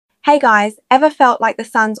Hey guys, ever felt like the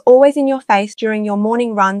sun's always in your face during your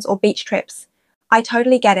morning runs or beach trips? I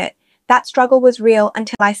totally get it. That struggle was real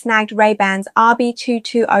until I snagged Ray-Ban's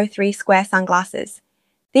RB2203 square sunglasses.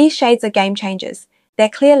 These shades are game changers. Their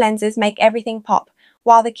clear lenses make everything pop,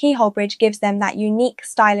 while the keyhole bridge gives them that unique,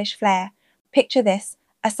 stylish flair. Picture this,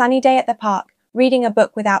 a sunny day at the park, reading a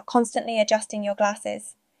book without constantly adjusting your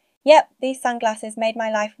glasses. Yep, these sunglasses made my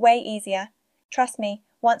life way easier. Trust me,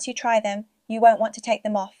 once you try them, you won't want to take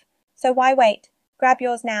them off. So why wait? Grab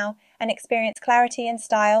yours now and experience clarity and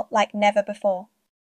style like never before.